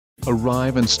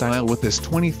Arrive in style with this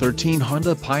 2013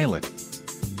 Honda Pilot.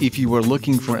 If you are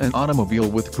looking for an automobile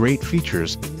with great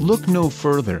features, look no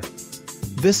further.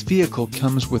 This vehicle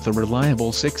comes with a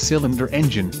reliable 6-cylinder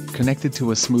engine, connected to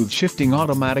a smooth shifting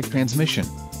automatic transmission.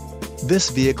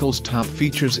 This vehicle's top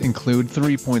features include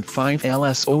 3.5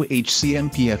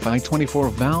 LSOHCMPFI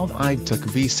 24-valve I-TUC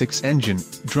V6 engine,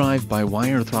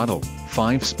 drive-by-wire throttle,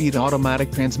 5-speed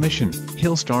automatic transmission,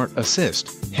 hill start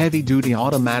assist, heavy-duty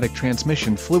automatic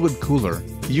transmission fluid cooler,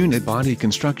 unit body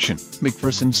construction,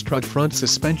 McPherson strut front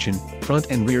suspension, front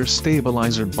and rear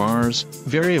stabilizer bars,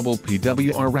 variable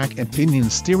PWR rack and pinion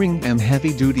steering and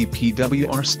heavy-duty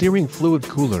PWR steering fluid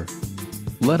cooler.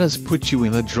 Let us put you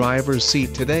in the driver's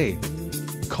seat today.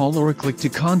 Call or click to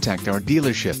contact our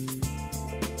dealership.